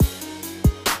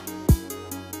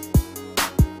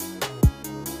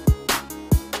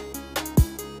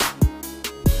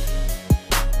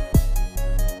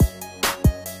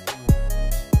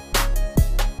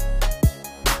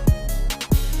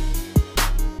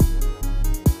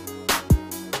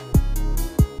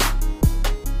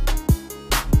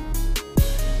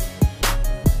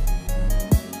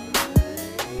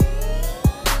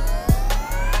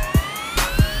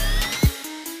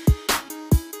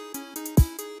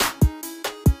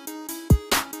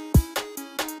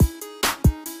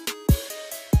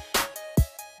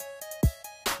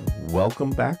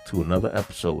Welcome back to another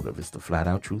episode of It's the Flat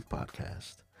Out Truth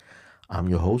Podcast. I'm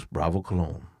your host, Bravo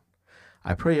Cologne.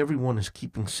 I pray everyone is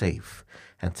keeping safe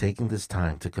and taking this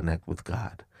time to connect with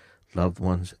God, loved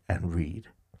ones, and read.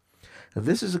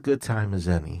 This is a good time as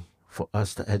any for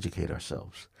us to educate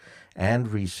ourselves and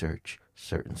research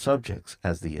certain subjects,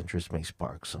 as the interest may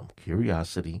spark some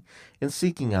curiosity in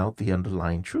seeking out the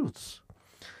underlying truths.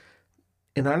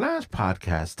 In our last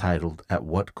podcast titled At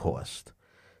What Cost,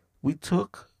 we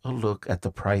took a look at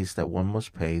the price that one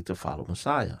must pay to follow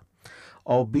Messiah,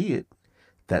 albeit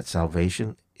that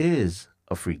salvation is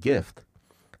a free gift,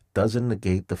 doesn't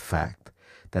negate the fact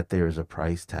that there is a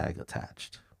price tag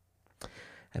attached.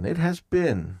 And it has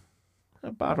been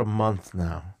about a month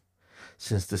now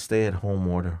since the stay-at-home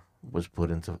order was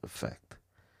put into effect,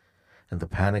 and the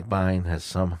panic buying has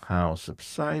somehow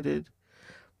subsided,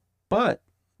 but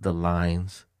the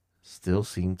lines still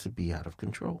seem to be out of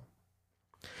control,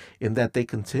 in that they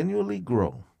continually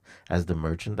grow as the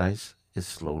merchandise is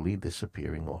slowly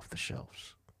disappearing off the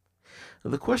shelves.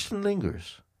 The question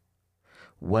lingers: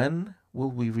 when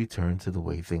will we return to the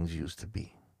way things used to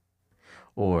be?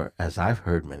 Or, as I've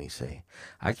heard many say,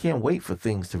 I can't wait for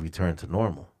things to return to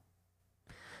normal.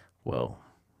 Well,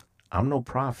 I'm no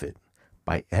prophet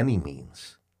by any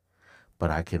means, but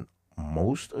I can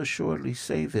most assuredly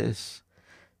say this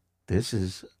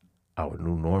is our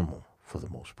new normal for the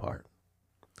most part.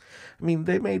 I mean,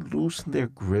 they may loosen their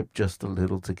grip just a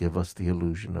little to give us the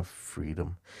illusion of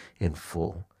freedom in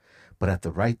full, but at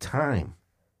the right time,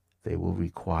 they will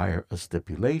require a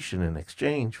stipulation in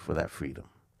exchange for that freedom.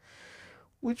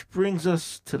 Which brings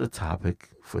us to the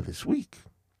topic for this week: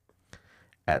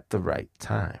 at the right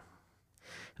time.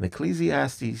 In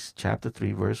Ecclesiastes chapter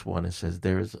 3, verse 1, it says,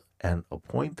 "There is an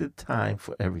appointed time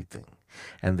for everything,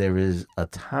 and there is a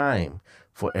time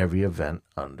for every event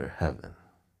under heaven."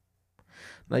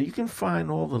 Now, you can find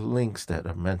all the links that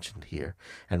are mentioned here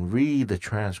and read the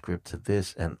transcript to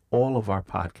this and all of our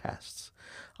podcasts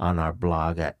on our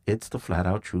blog at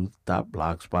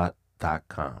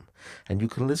itstheflatouttruth.blogspot.com. And you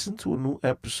can listen to a new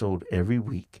episode every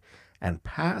week and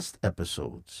past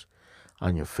episodes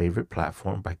on your favorite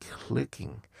platform by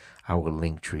clicking our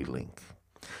Linktree link.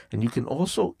 And you can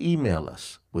also email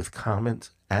us with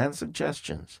comments and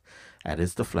suggestions at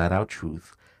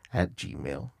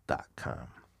itstheflatouttruth@gmail.com.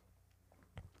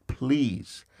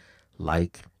 Please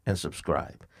like and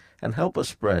subscribe and help us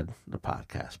spread the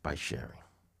podcast by sharing.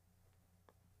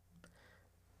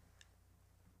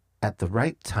 At the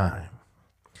right time,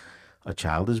 a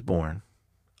child is born,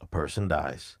 a person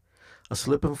dies, a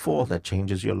slip and fall that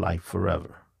changes your life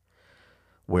forever.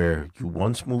 Where you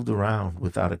once moved around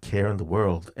without a care in the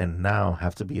world and now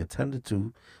have to be attended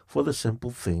to for the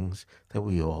simple things that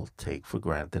we all take for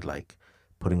granted, like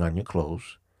putting on your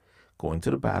clothes, going to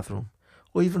the bathroom,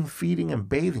 or even feeding and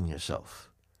bathing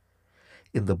yourself.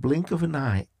 In the blink of an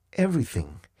eye,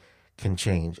 everything can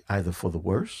change, either for the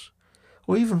worse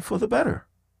or even for the better.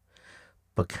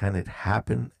 But can it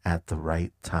happen at the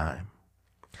right time?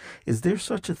 Is there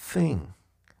such a thing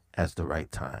as the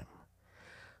right time?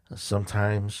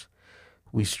 Sometimes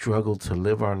we struggle to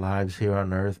live our lives here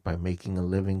on earth by making a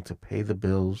living to pay the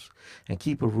bills and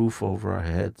keep a roof over our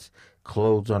heads,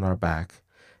 clothes on our back,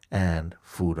 and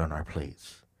food on our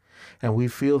plates. And we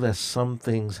feel that some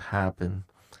things happen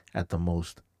at the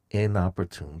most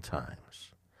inopportune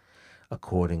times,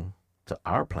 according to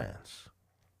our plans.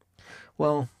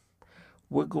 Well,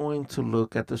 we're going to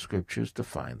look at the scriptures to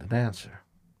find an answer.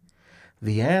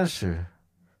 The answer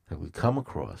that we come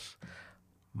across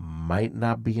might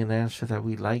not be an answer that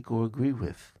we like or agree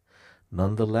with.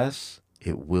 Nonetheless,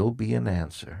 it will be an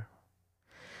answer.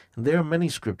 And there are many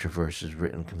scripture verses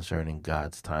written concerning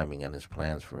God's timing and his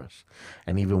plans for us,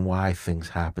 and even why things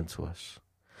happen to us.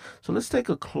 So let's take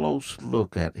a close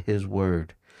look at his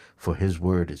word, for his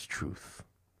word is truth.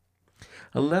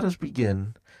 And let us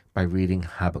begin by reading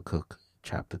Habakkuk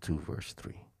chapter 2, verse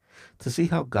 3, to see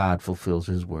how God fulfills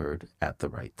his word at the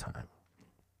right time.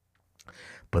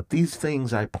 "But these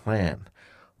things I plan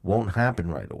won't happen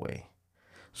right away.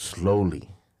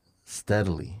 Slowly,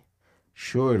 steadily,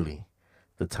 surely,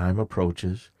 the time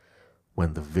approaches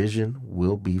when the vision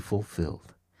will be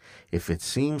fulfilled. If it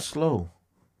seems slow,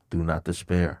 do not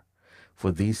despair,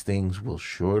 for these things will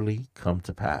surely come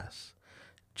to pass.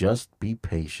 Just be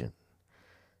patient.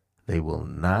 They will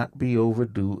not be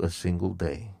overdue a single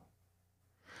day."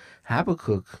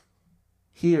 Habakkuk,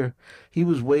 here, he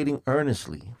was waiting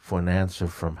earnestly for an answer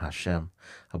from Hashem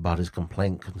about his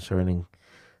complaint concerning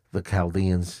the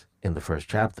Chaldeans in the first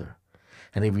chapter,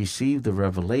 and he received the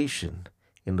revelation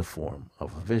in the form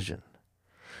of a vision,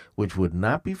 which would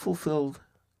not be fulfilled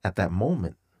at that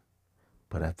moment,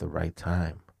 but at the right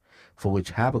time, for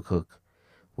which Habakkuk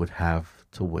would have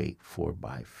to wait for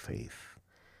by faith.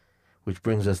 Which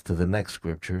brings us to the next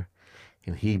scripture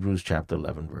in Hebrews chapter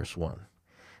 11, verse 1.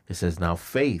 It says, "Now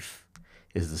faith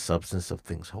is the substance of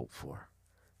things hoped for,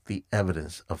 the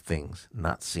evidence of things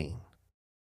not seen."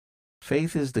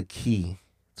 Faith is the key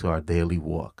to our daily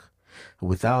walk.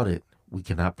 Without it, we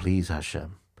cannot please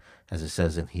Hashem, as it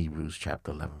says in Hebrews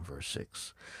chapter 11, verse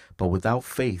 6. But without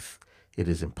faith, it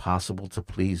is impossible to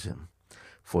please him.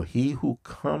 For he who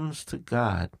comes to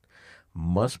God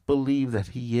must believe that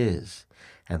he is,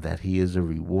 and that he is a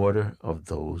rewarder of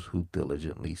those who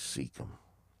diligently seek him.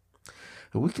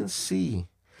 And we can see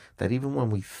that even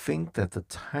when we think that the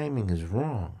timing is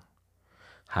wrong,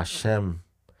 Hashem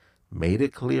made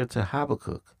it clear to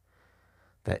Habakkuk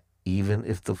that even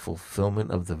if the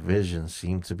fulfillment of the vision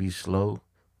seemed to be slow,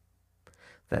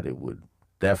 that it would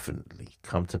definitely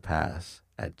come to pass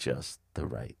at just the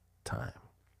right time.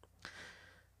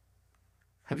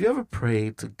 Have you ever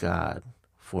prayed to God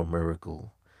for a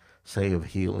miracle, say of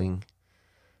healing,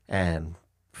 and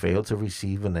failed to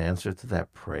receive an answer to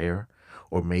that prayer?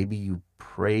 Or maybe you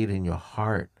prayed in your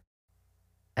heart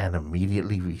and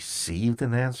immediately received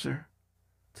an answer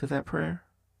to that prayer?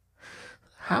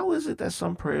 How is it that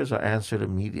some prayers are answered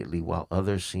immediately while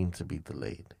others seem to be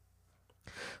delayed?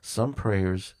 Some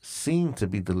prayers seem to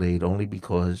be delayed only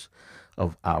because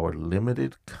of our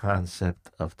limited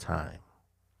concept of time.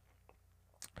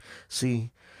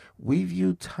 See, we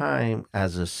view time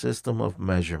as a system of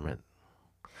measurement.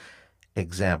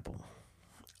 Example,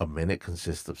 a minute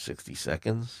consists of 60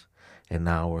 seconds, an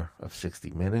hour of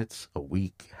 60 minutes, a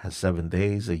week has 7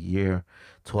 days, a year,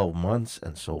 12 months,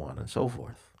 and so on and so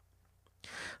forth.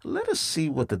 Let us see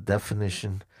what the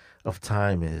definition of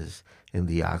time is in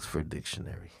the Oxford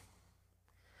Dictionary.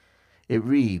 It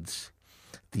reads,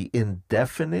 "The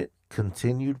indefinite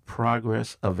continued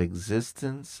progress of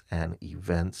existence and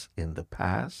events in the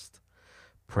past,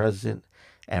 present,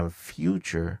 and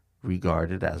future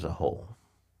regarded as a whole."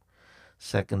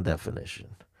 Second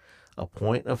definition, a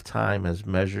point of time as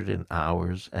measured in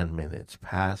hours and minutes,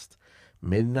 past,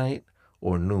 midnight,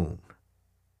 or noon.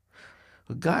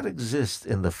 God exists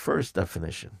in the first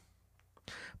definition,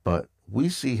 but we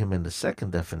see him in the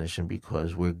second definition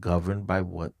because we're governed by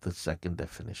what the second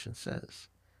definition says.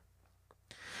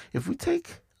 If we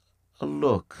take a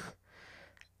look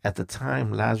at the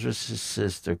time Lazarus'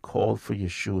 sister called for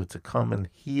Yeshua to come and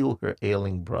heal her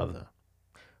ailing brother,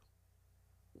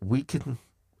 we can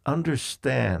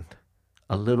understand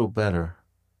a little better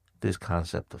this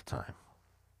concept of time.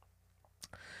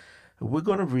 We're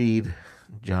going to read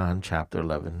John chapter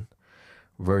 11,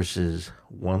 verses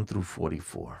 1 through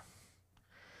 44.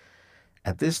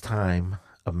 At this time,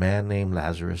 a man named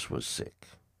Lazarus was sick.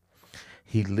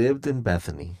 He lived in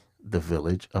Bethany, the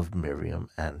village of Miriam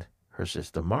and her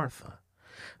sister Martha.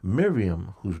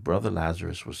 Miriam, whose brother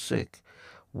Lazarus was sick,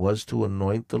 was to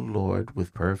anoint the Lord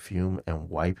with perfume and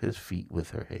wipe his feet with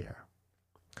her hair.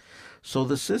 So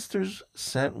the sisters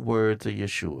sent word to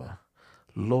Yeshua,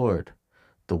 "Lord,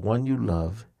 the one you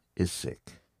love is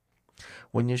sick."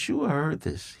 When Yeshua heard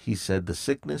this, he said, "The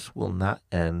sickness will not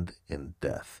end in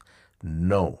death.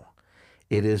 No,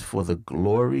 it is for the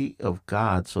glory of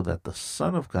God, so that the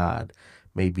Son of God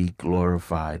may be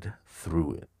glorified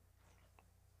through it."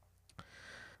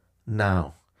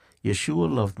 Now,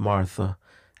 Yeshua loved Martha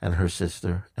and her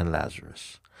sister and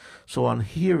Lazarus. So on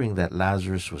hearing that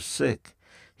Lazarus was sick,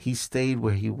 he stayed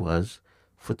where he was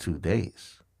for 2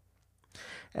 days.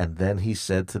 And then he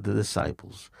said to the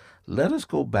disciples, "Let us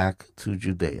go back to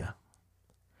Judea."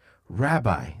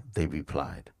 "Rabbi," they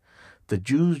replied, "the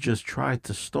Jews just tried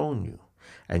to stone you,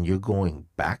 and you're going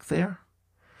back there?"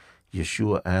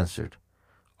 Yeshua answered,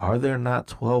 "Are there not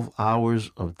 12 hours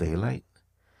of daylight?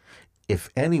 If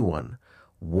anyone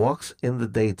walks in the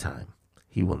daytime,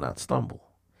 he will not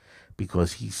stumble,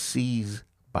 because he sees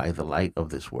by the light of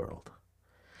this world.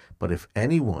 But if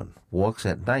anyone walks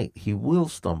at night, he will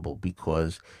stumble,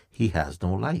 because he has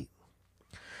no light."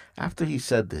 After he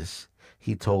said this,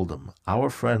 he told them, "Our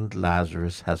friend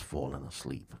Lazarus has fallen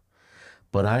asleep,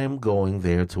 but I am going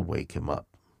there to wake him up."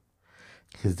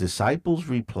 His disciples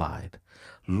replied,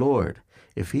 "Lord,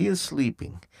 if he is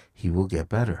sleeping, he will get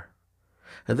better."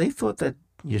 And they thought that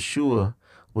Yeshua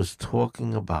was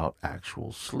talking about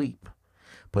actual sleep,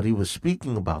 but he was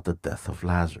speaking about the death of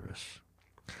Lazarus.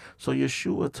 So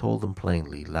Yeshua told them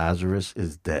plainly, "Lazarus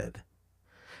is dead,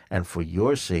 and for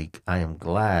your sake I am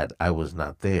glad I was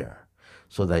not there,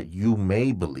 so that you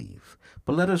may believe.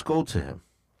 But let us go to him."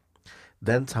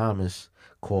 Then Thomas,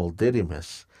 called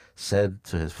Didymus, said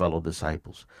to his fellow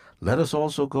disciples, "Let us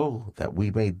also go, that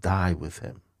we may die with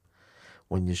him."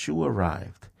 When Yeshua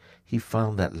arrived, he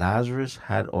found that Lazarus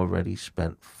had already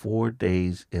spent 4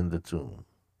 days in the tomb.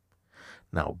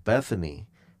 Now Bethany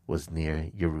was near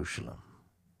Jerusalem,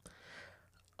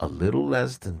 a little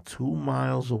less than 2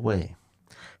 miles away,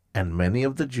 and many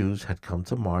of the Jews had come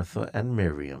to Martha and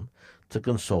Miriam to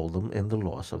console them in the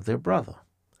loss of their brother.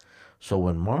 So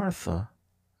when Martha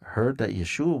heard that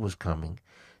Yeshua was coming,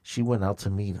 she went out to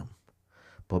meet him,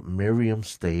 but Miriam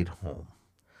stayed home.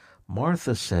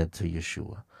 Martha said to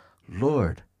Yeshua,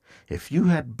 "Lord, if you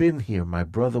had been here, my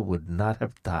brother would not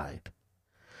have died.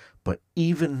 But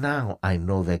even now I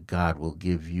know that God will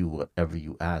give you whatever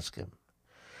you ask him.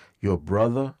 Your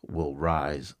brother will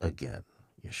rise again,"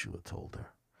 Yeshua told her.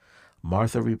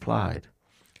 Martha replied,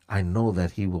 "I know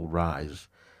that he will rise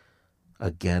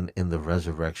again in the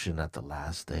resurrection at the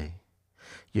last day."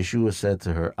 Yeshua said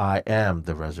to her, "I am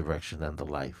the resurrection and the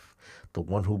life. The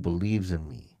one who believes in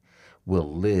me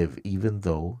will live even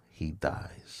though he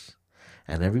dies.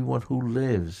 And everyone who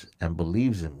lives and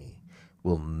believes in me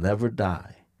will never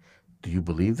die. Do you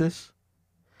believe this?"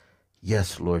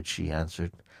 "Yes, Lord," she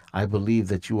answered. "I believe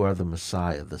that you are the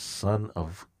Messiah, the Son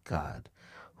of God,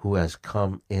 who has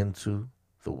come into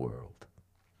the world."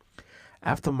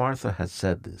 After Martha had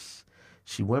said this,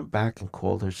 she went back and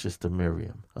called her sister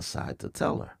Miriam aside to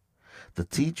tell her, "The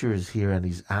teacher is here and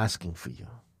he's asking for you."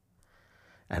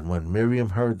 And when Miriam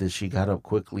heard this, she got up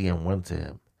quickly and went to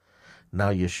him.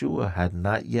 Now Yeshua had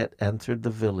not yet entered the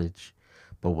village,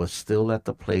 but was still at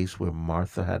the place where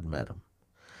Martha had met him.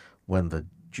 When the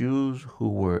Jews who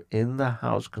were in the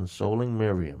house consoling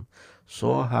Miriam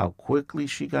saw how quickly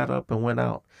she got up and went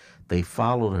out, they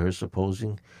followed her,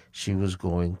 supposing she was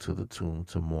going to the tomb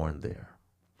to mourn there.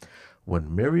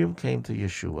 When Miriam came to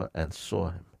Yeshua and saw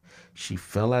him, she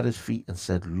fell at his feet and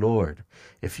said, "Lord,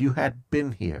 if you had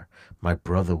been here, my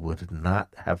brother would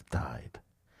not have died."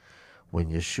 When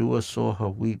Yeshua saw her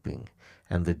weeping,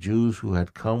 and the Jews who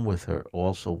had come with her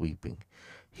also weeping,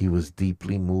 he was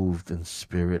deeply moved in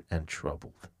spirit and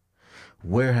troubled.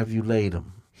 "Where have you laid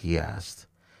him?" he asked.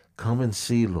 "Come and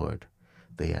see, Lord,"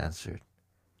 they answered.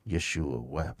 Yeshua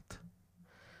wept.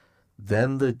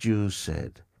 Then the Jews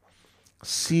said,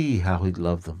 "See how he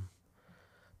loved them."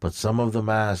 But some of them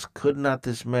asked, "Could not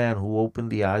this man who opened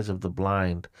the eyes of the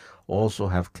blind also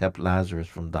have kept Lazarus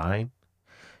from dying?"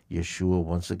 Yeshua,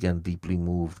 once again deeply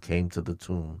moved, came to the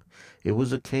tomb. It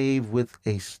was a cave with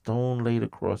a stone laid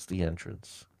across the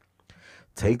entrance.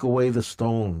 "Take away the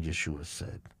stone," Yeshua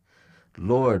said.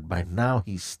 "Lord, by now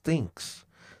he stinks,"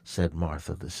 said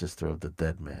Martha, the sister of the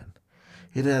dead man.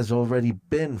 "It has already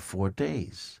been 4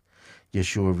 days."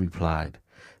 Yeshua replied,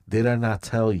 "Did I not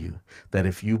tell you that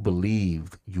if you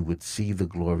believed, you would see the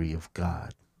glory of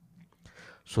God?"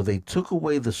 So they took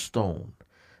away the stone.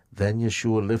 Then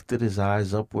Yeshua lifted his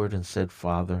eyes upward and said,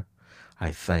 "Father,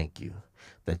 I thank you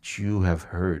that you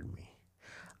have heard me.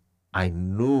 I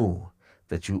knew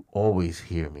that you always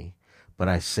hear me, but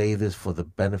I say this for the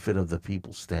benefit of the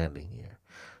people standing here,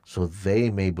 so they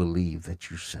may believe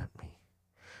that you sent me."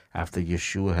 After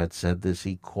Yeshua had said this,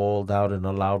 he called out in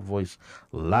a loud voice,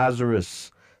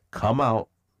 "Lazarus, come out."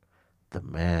 The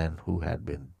man who had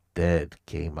been dead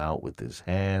came out with his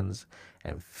hands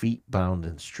and feet bound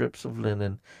in strips of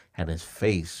linen and his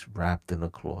face wrapped in a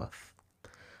cloth.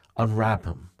 "Unwrap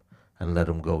him and let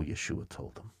him go," Yeshua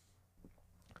told him.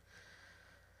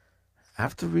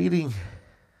 After reading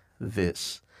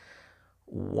this,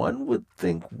 one would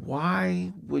think,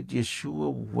 why would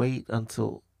Yeshua wait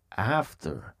until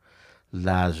after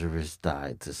Lazarus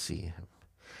died to see him?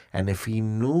 And if he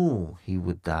knew he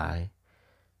would die,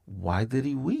 why did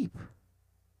he weep?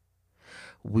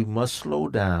 We must slow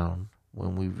down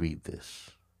when we read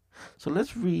this. So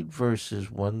let's read verses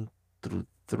 1 through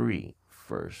 3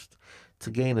 first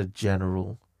to gain a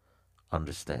general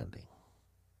understanding.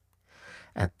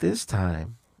 At this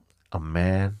time, a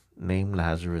man named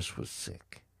Lazarus was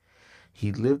sick.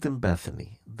 He lived in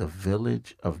Bethany, the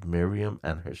village of Miriam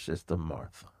and her sister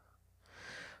Martha.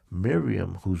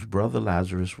 Miriam, whose brother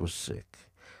Lazarus was sick,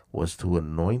 was to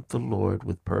anoint the Lord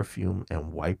with perfume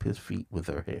and wipe his feet with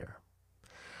her hair.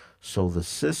 So the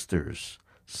sisters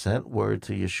sent word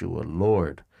to Yeshua,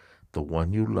 "Lord, the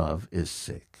one you love is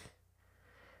sick."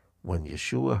 When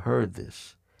Yeshua heard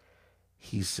this,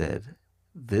 he said,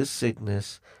 "This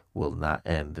sickness will not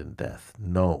end in death.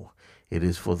 No, it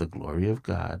is for the glory of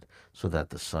God, so that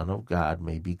the Son of God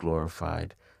may be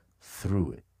glorified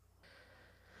through it."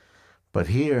 But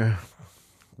here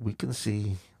we can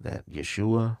see that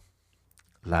Yeshua,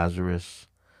 Lazarus,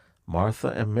 Martha,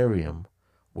 and Miriam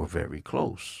were very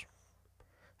close.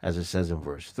 As it says in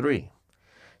verse 3,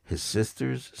 his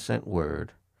sisters sent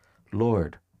word,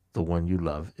 "Lord, the one you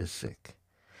love is sick."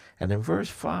 And in verse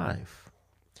 5,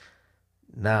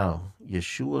 Now,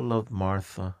 Yeshua loved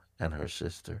Martha and her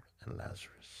sister and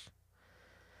Lazarus.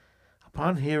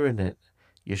 Upon hearing it,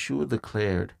 Yeshua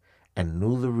declared and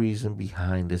knew the reason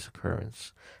behind this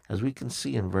occurrence, as we can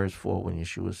see in verse 4 when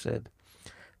Yeshua said,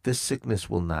 "This sickness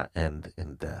will not end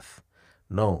in death.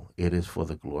 No, it is for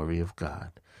the glory of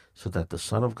God, so that the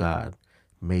Son of God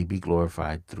may be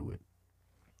glorified through it."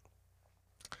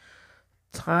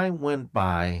 Time went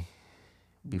by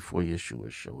before Yeshua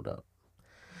showed up,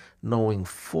 knowing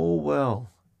full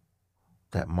well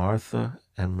that Martha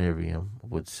and Miriam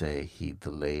would say he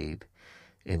delayed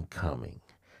in coming,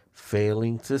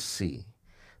 failing to see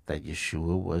that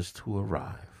Yeshua was to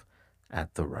arrive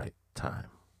at the right time.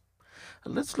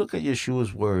 Let's look at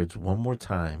Yeshua's words one more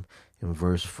time in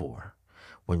verse 4.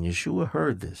 When Yeshua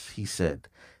heard this, he said,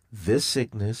 "This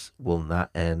sickness will not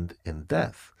end in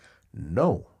death.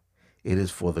 No, it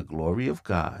is for the glory of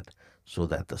God, so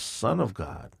that the Son of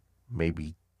God may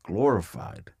be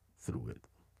glorified through it."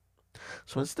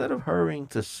 So instead of hurrying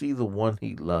to see the one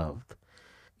he loved,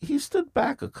 he stood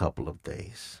back a couple of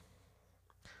days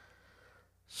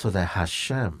so that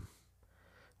Hashem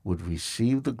would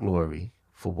receive the glory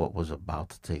for what was about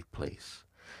to take place,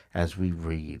 as we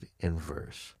read in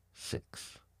verse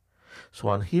 6. So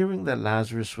on hearing that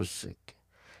Lazarus was sick,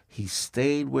 he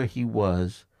stayed where he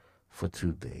was for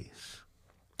 2 days.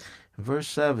 In verse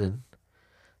 7,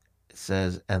 it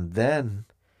says, "And then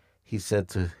he said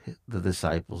to the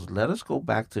disciples, 'Let us go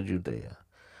back to Judea.'"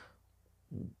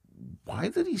 Why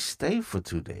did he stay for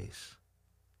 2 days?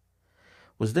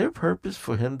 Was there purpose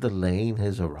for him delaying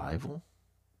his arrival?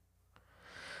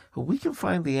 We can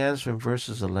find the answer in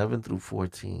verses 11 through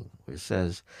 14, where it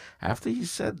says, "After he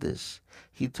said this,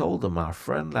 he told them, 'Our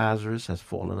friend Lazarus has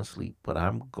fallen asleep, but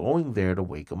I'm going there to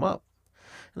wake him up.'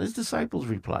 And his disciples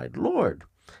replied, 'Lord,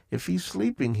 if he's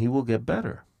sleeping, he will get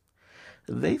better.'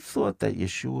 They thought that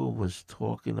Yeshua was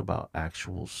talking about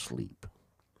actual sleep,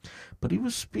 but he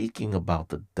was speaking about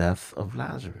the death of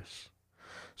Lazarus.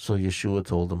 So Yeshua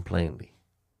told them plainly,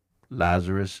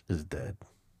 'Lazarus is dead.'"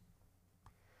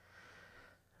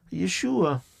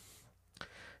 Yeshua,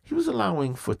 he was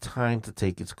allowing for time to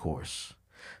take its course.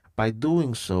 By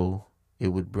doing so, it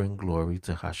would bring glory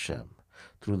to Hashem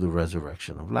through the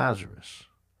resurrection of Lazarus.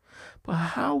 But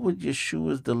how would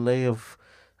Yeshua's delay of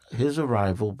his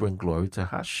arrival bring glory to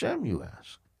Hashem, you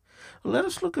ask? Let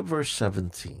us look at verse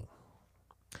 17.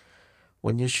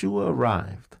 When Yeshua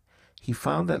arrived, he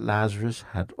found that Lazarus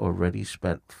had already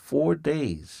spent 4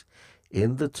 days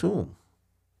in the tomb.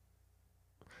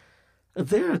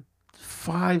 There are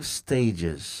 5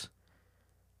 stages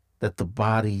that the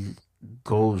body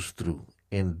goes through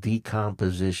in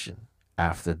decomposition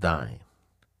after dying.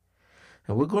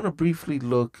 And we're going to briefly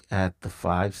look at the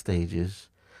 5 stages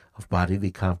of body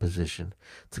decomposition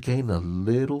to gain a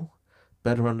little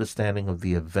better understanding of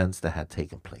the events that had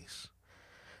taken place.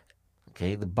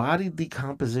 Okay, the body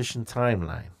decomposition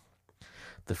timeline.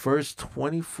 The first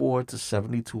 24 to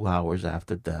 72 hours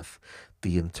after death,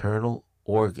 the internal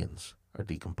organs are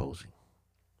decomposing.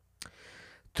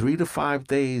 3 to 5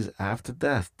 days after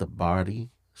death, the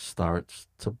body starts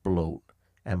to bloat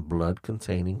and blood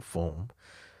containing foam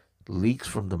leaks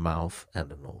from the mouth and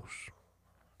the nose.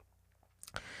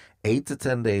 8 to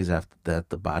 10 days after death,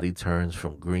 the body turns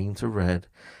from green to red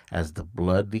as the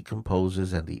blood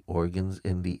decomposes and the organs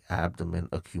in the abdomen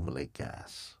accumulate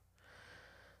gas.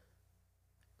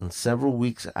 And several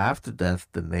weeks after death,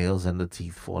 the nails and the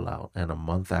teeth fall out, and a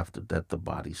month after death, the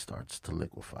body starts to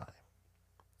liquefy.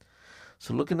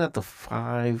 So looking at the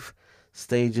 5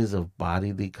 stages of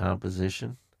body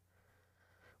decomposition,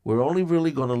 we're only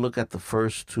really going to look at the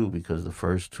first 2 because the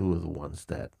first 2 are the ones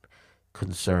that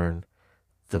concern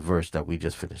the verse that we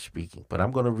just finished speaking. But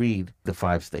I'm going to read the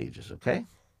 5 stages, okay?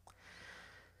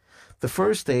 The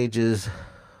first stage is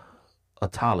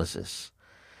autolysis,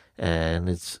 and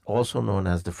it's also known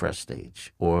as the fresh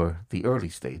stage or the early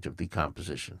stage of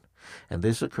decomposition. And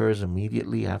this occurs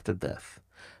immediately after death.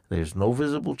 There's no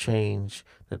visible change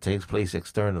that takes place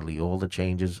externally. All the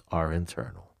changes are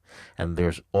internal. And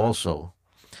there's also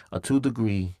a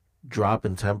 2-degree drop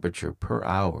in temperature per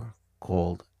hour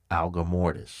called alga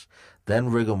mortis. Then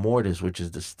rigor mortis, which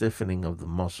is the stiffening of the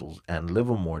muscles, and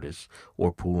livor mortis,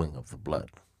 or pooling of the blood.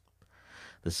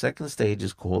 The second stage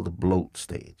is called the bloat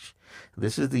stage.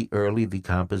 This is the early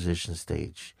decomposition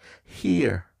stage.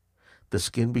 Here, the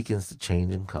skin begins to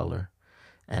change in color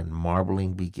and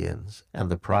marbling begins, and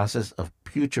the process of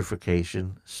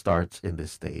putrefaction starts in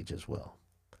this stage as well.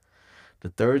 The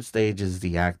third stage is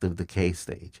the active decay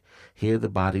stage. Here, the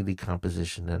body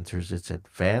decomposition enters its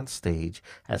advanced stage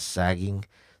as sagging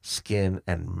skin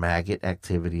and maggot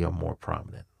activity are more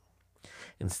prominent.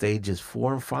 In stages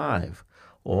 4 and 5,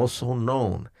 also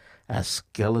known as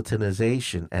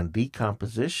skeletonization and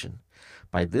decomposition.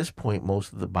 By this point,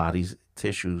 most of the body's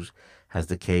tissues has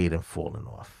decayed and fallen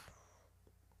off.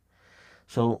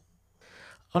 So,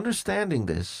 understanding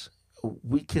this,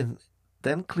 we can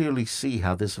then clearly see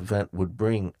how this event would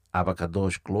bring Abba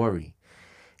Kadosh glory,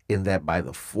 in that by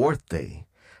the fourth day,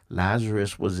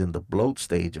 Lazarus was in the bloat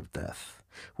stage of death,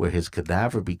 where his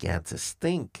cadaver began to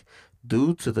stink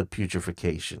due to the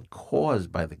putrefaction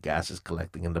caused by the gases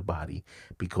collecting in the body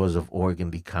because of organ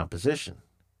decomposition.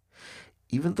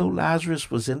 Even though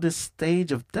Lazarus was in this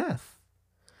stage of death,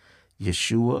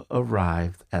 Yeshua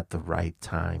arrived at the right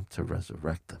time to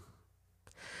resurrect him,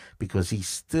 because he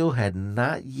still had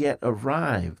not yet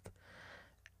arrived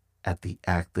at the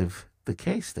active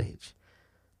decay stage.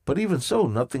 But even so,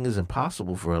 nothing is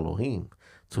impossible for Elohim,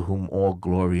 to whom all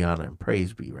glory, honor, and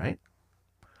praise be, right?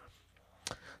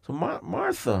 So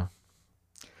Martha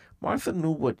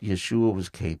knew what Yeshua was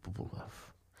capable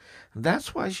of. And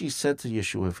that's why she said to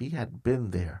Yeshua, if he had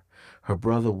been there, her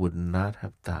brother would not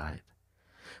have died.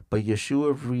 But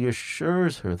Yeshua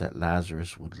reassures her that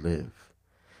Lazarus would live.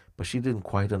 But she didn't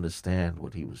quite understand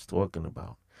what he was talking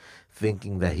about,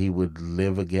 thinking that he would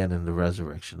live again in the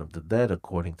resurrection of the dead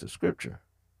according to Scripture.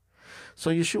 So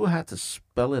Yeshua had to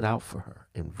spell it out for her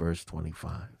in verse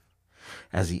 25,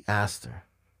 as he asked her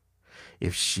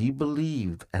if she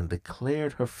believed and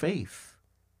declared her faith.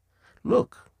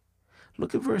 Look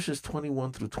at verses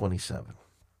 21 through 27.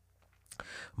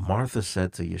 Martha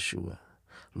said to Yeshua,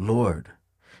 Lord,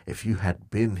 if you had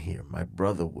been here, my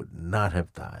brother would not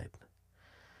have died.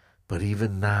 But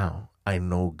even now, I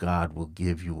know God will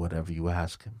give you whatever you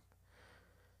ask him.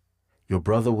 Your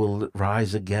brother will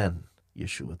rise again,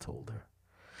 Yeshua told her.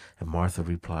 And Martha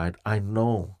replied, I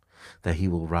know that he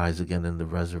will rise again in the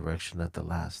resurrection at the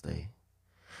last day.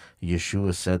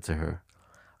 Yeshua said to her,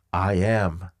 I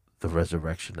am the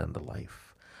resurrection and the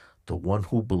life. The one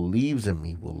who believes in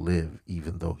me will live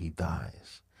even though he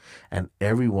dies. And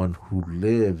everyone who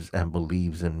lives and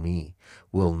believes in me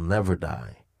will never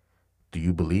die. Do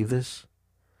you believe this?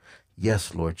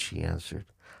 Yes, Lord, she answered.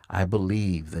 I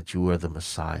believe that you are the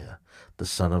Messiah, the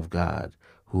Son of God,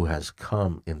 who has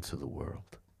come into the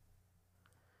world.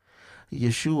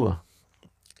 Yeshua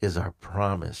is our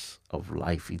promise of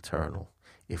life eternal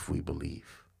if we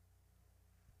believe.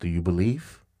 Do you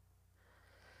believe?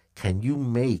 Can you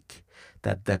make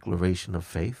that declaration of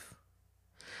faith?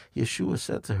 Yeshua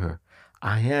said to her,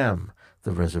 I am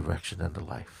the resurrection and the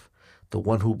life. The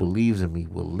one who believes in me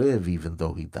will live even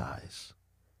though he dies.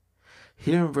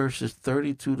 Here in verses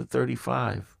 32 to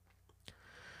 35,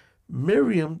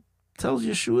 Miriam tells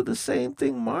Yeshua the same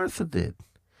thing Martha did,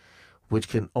 which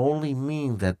can only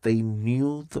mean that they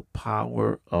knew the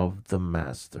power of the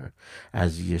Master,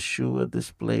 as Yeshua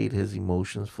displayed his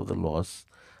emotions for the loss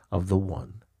of the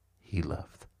one he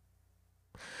loved.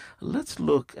 Let's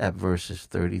look at verses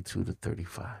 32 to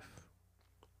 35.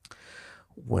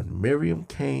 When Miriam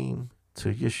came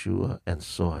to Yeshua and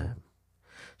saw him,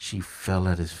 she fell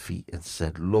at his feet and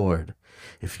said, Lord,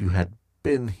 if you had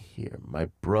been here, my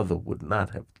brother would not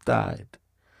have died.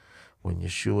 When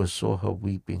Yeshua saw her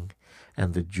weeping,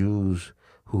 and the Jews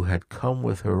who had come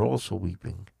with her also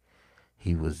weeping,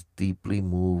 he was deeply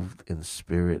moved in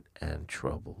spirit and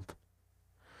troubled.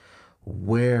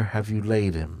 Where have you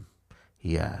laid him?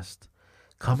 He asked.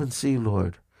 Come and see,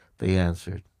 Lord, they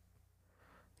answered.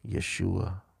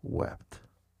 Yeshua wept.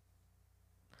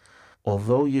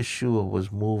 Although Yeshua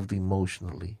was moved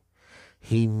emotionally,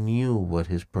 he knew what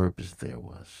his purpose there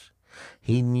was.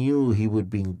 He knew he would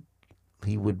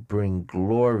bring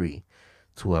glory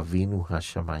to Avinu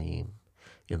Hashamayim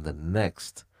in the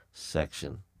next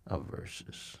section of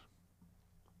verses.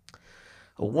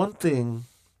 One thing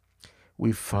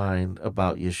we find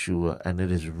about Yeshua, and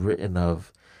it is written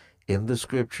of in the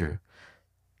Scripture,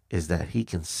 is that he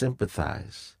can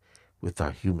sympathize with our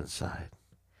human side,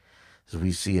 as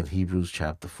we see in Hebrews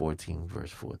chapter 14,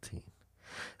 verse 14.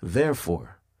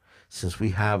 Therefore, since we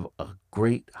have a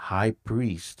great high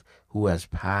priest who has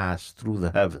passed through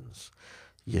the heavens,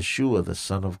 Yeshua, the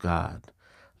Son of God,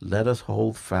 let us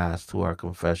hold fast to our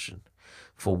confession.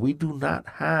 For we do not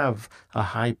have a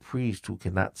high priest who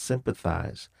cannot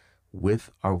sympathize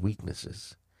with our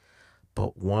weaknesses,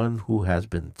 but one who has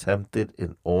been tempted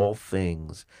in all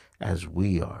things as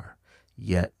we are,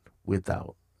 yet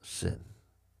without sin.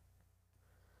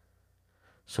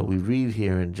 So we read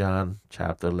here in John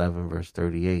chapter 11, verse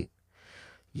 38,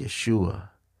 Yeshua,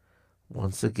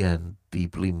 once again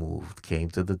deeply moved, came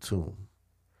to the tomb.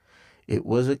 It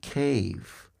was a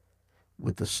cave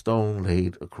with a stone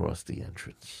laid across the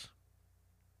entrance.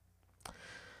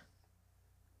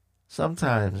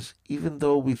 Sometimes, even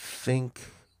though we think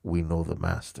we know the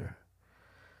Master,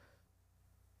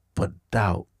 but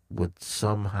doubt would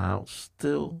somehow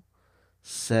still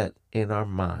set in our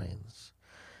minds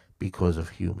because of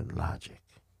human logic.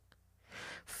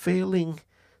 Failing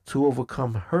to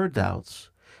overcome her doubts,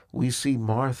 we see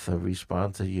Martha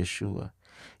respond to Yeshua,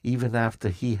 even after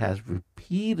he has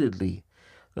repeatedly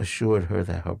assured her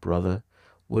that her brother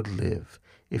would live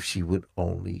if she would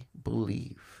only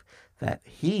believe that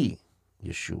he,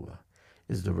 Yeshua,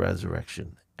 is the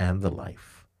resurrection and the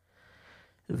life.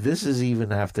 This is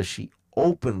even after she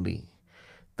openly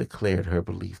declared her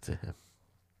belief to him.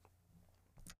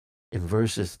 In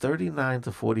verses 39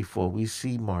 to 44, we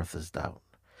see Martha's doubt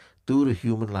due to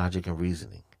human logic and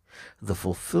reasoning, the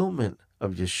fulfillment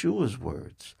of Yeshua's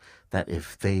words that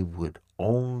if they would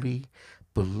only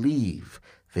believe,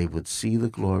 they would see the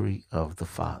glory of the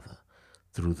Father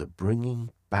through the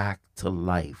bringing back to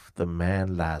life the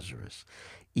man Lazarus,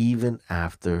 even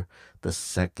after the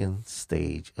second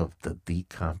stage of the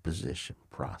decomposition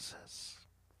process.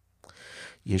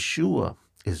 Yeshua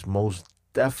is most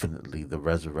definitely the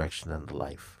resurrection and the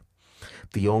life.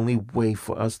 The only way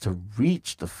for us to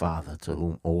reach the Father, to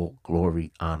whom all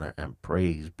glory, honor, and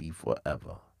praise be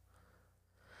forever.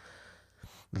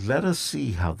 Let us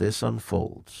see how this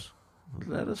unfolds.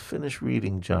 Let us finish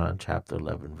reading John chapter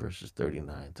 11, verses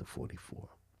 39 to 44.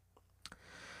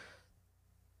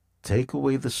 Take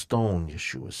away the stone,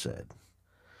 Yeshua said.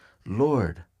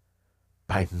 Lord,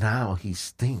 by now he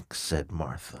stinks, said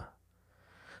Martha,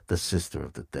 the sister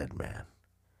of the dead man.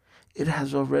 It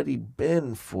has already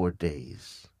been 4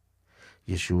 days.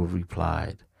 Yeshua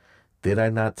replied, did I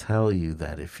not tell you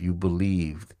that if you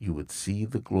believed, you would see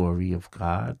the glory of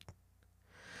God?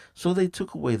 So they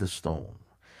took away the stone.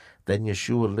 Then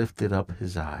Yeshua lifted up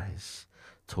his eyes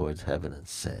towards heaven and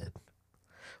said,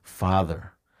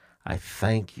 Father, I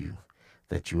thank you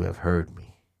that you have heard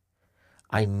me.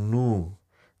 I knew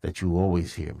that you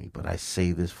always hear me, but I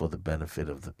say this for the benefit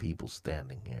of the people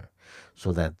standing here,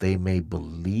 so that they may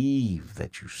believe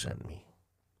that you sent me.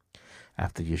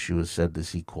 After Yeshua said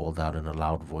this, he called out in a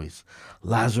loud voice,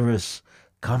 Lazarus,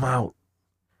 come out.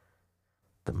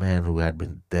 The man who had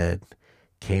been dead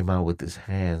came out with his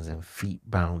hands and feet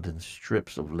bound in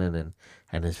strips of linen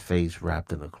and his face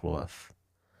wrapped in a cloth.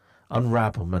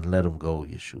 Unwrap him and let him go,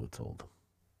 Yeshua told him.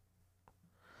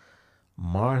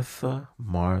 Martha,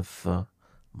 Martha,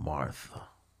 Martha,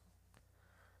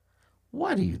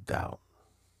 why do you doubt?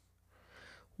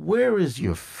 Where is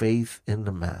your faith in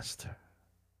the Master?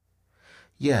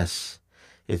 Yes,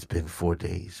 it's been 4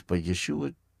 days, but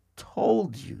Yeshua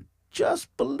told you,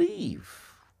 just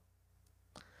believe.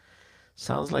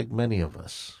 Sounds like many of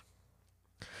us.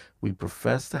 We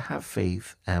profess to have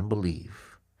faith and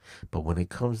believe, but when it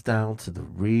comes down to the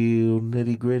real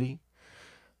nitty-gritty,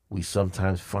 we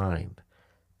sometimes find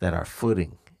that our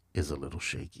footing is a little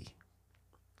shaky.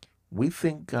 We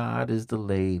think God is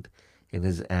delayed in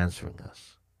his answering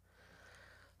us.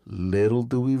 Little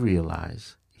do we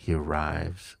realize he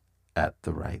arrives at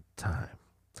the right time,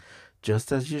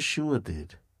 just as Yeshua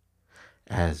did,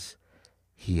 as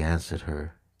he answered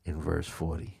her in verse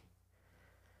 40.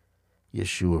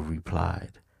 Yeshua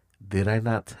replied, did I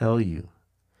not tell you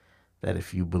that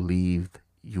if you believed,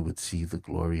 you would see the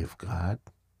glory of God?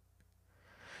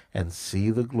 And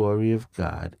see the glory of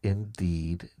God,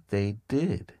 indeed they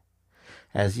did,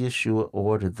 as Yeshua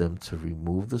ordered them to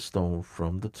remove the stone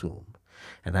from the tomb.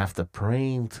 And after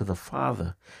praying to the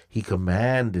Father, he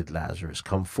commanded Lazarus,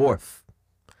 come forth.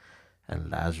 And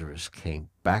Lazarus came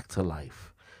back to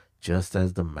life, just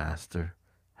as the Master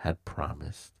had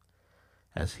promised,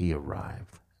 as he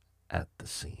arrived at the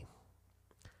scene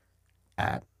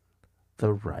at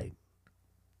the right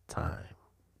time.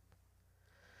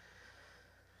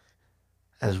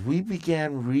 As we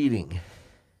began reading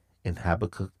in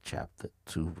Habakkuk chapter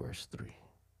 2, verse 3,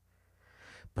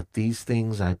 but these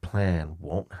things I plan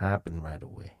won't happen right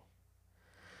away.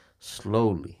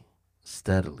 Slowly,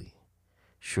 steadily,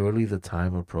 surely the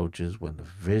time approaches when the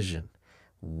vision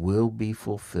will be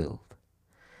fulfilled.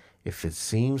 If it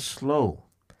seems slow,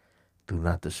 do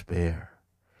not despair,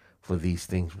 for these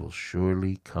things will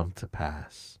surely come to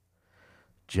pass.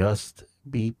 Just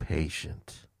be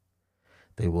patient.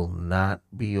 They will not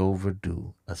be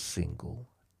overdue a single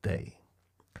day.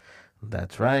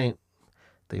 That's right.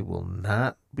 They will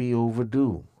not be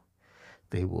overdue.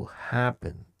 They will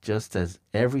happen just as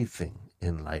everything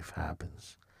in life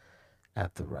happens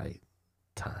at the right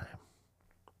time.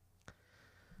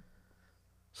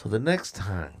 So the next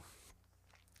time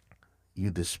you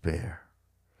despair,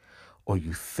 or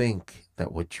you think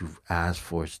that what you've asked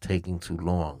for is taking too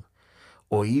long,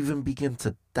 or even begin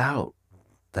to doubt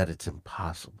that it's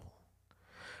impossible.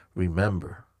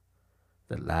 Remember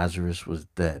that Lazarus was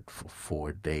dead for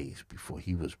 4 days before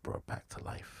he was brought back to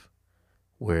life,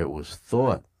 where it was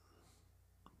thought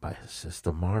by his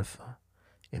sister Martha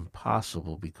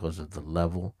impossible because of the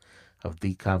level of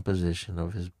decomposition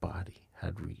of his body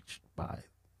had reached by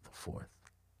the 4th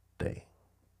day.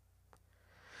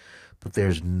 But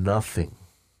there's nothing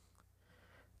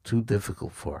too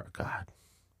difficult for our God.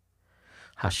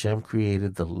 Hashem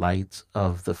created the lights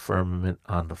of the firmament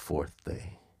on the 4th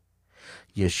day.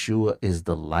 Yeshua is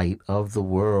the light of the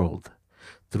world.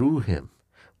 Through him,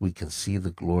 we can see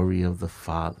the glory of the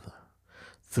Father.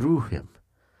 Through him,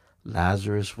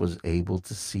 Lazarus was able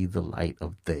to see the light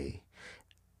of day,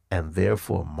 and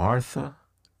therefore Martha,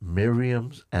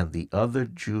 Miriam's, and the other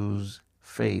Jews'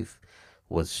 faith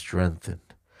was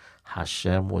strengthened.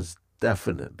 Hashem was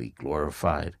definitely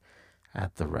glorified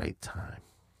at the right time.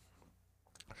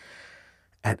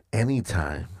 At any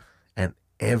time and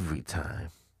every time,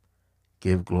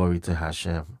 give glory to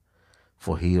Hashem,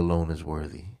 for he alone is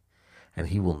worthy, and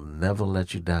he will never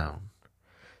let you down.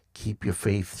 Keep your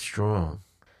faith strong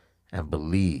and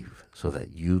believe so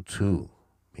that you too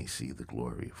may see the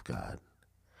glory of God.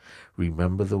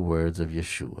 Remember the words of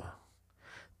Yeshua.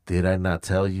 Did I not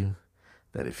tell you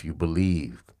that if you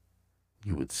believed,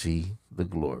 you would see the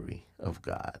glory of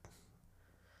God?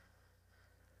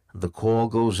 The call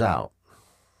goes out,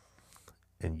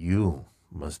 and you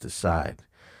must decide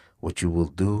what you will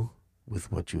do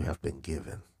with what you have been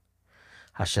given.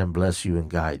 Hashem bless you and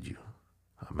guide you.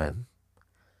 Amen.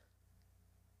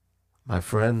 My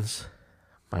friends,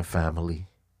 my family,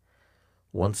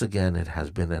 once again, it has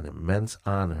been an immense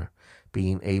honor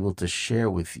being able to share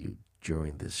with you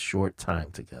during this short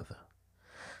time together.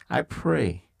 I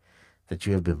pray that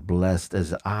you have been blessed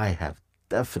as I have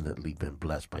definitely been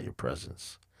blessed by your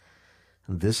presence.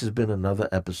 And this has been another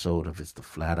episode of It's the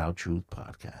Flat Out Truth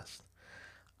Podcast.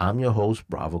 I'm your host,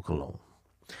 Bravo Cologne.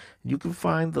 You can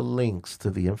find the links to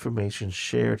the information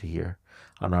shared here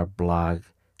on our blog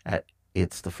at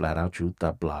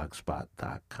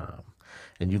itstheflatouttruth.blogspot.com.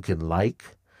 And you can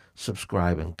like,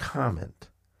 subscribe, and comment.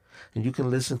 And you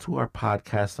can listen to our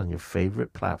podcast on your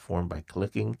favorite platform by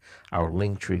clicking our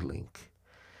Linktree link.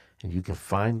 And you can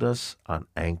find us on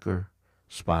Anchor,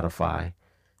 Spotify,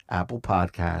 Apple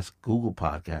Podcasts, Google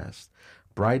Podcasts,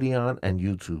 Brighteon, and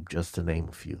YouTube, just to name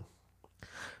a few.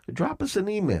 Drop us an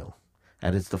email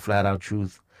at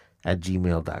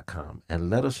itstheflatouttruth@gmail.com and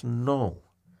let us know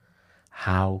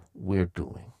how we're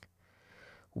doing.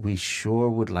 We sure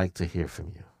would like to hear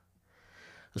from you.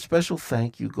 A special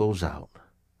thank you goes out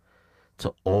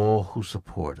to all who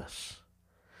support us.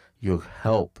 Your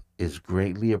help is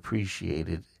greatly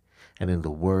appreciated, and in the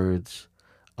words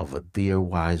of a dear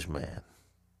wise man,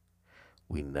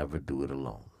 we never do it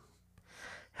alone.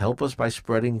 Help us by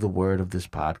spreading the word of this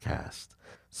podcast.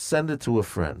 Send it to a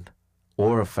friend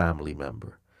or a family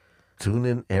member. Tune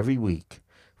in every week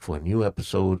for a new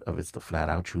episode of It's the Flat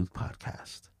Out Truth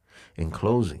Podcast. In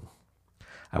closing,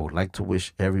 I would like to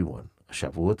wish everyone a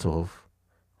Shavua Tov,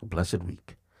 a blessed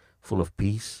week, full of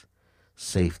peace,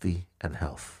 safety, and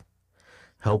health.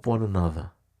 Help one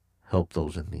another. Help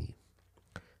those in need.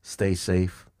 Stay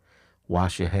safe.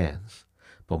 Wash your hands.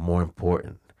 But more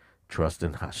important, trust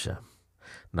in Hashem.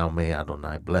 Now may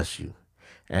Adonai bless you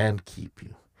and keep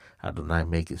you. Adonai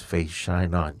make his face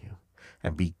shine on you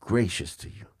and be gracious to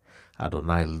you.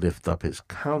 Adonai lift up his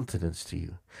countenance to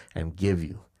you and give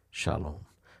you shalom.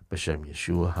 B'Shem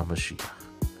Yeshua HaMashiach.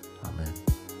 Amen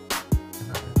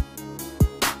and amen.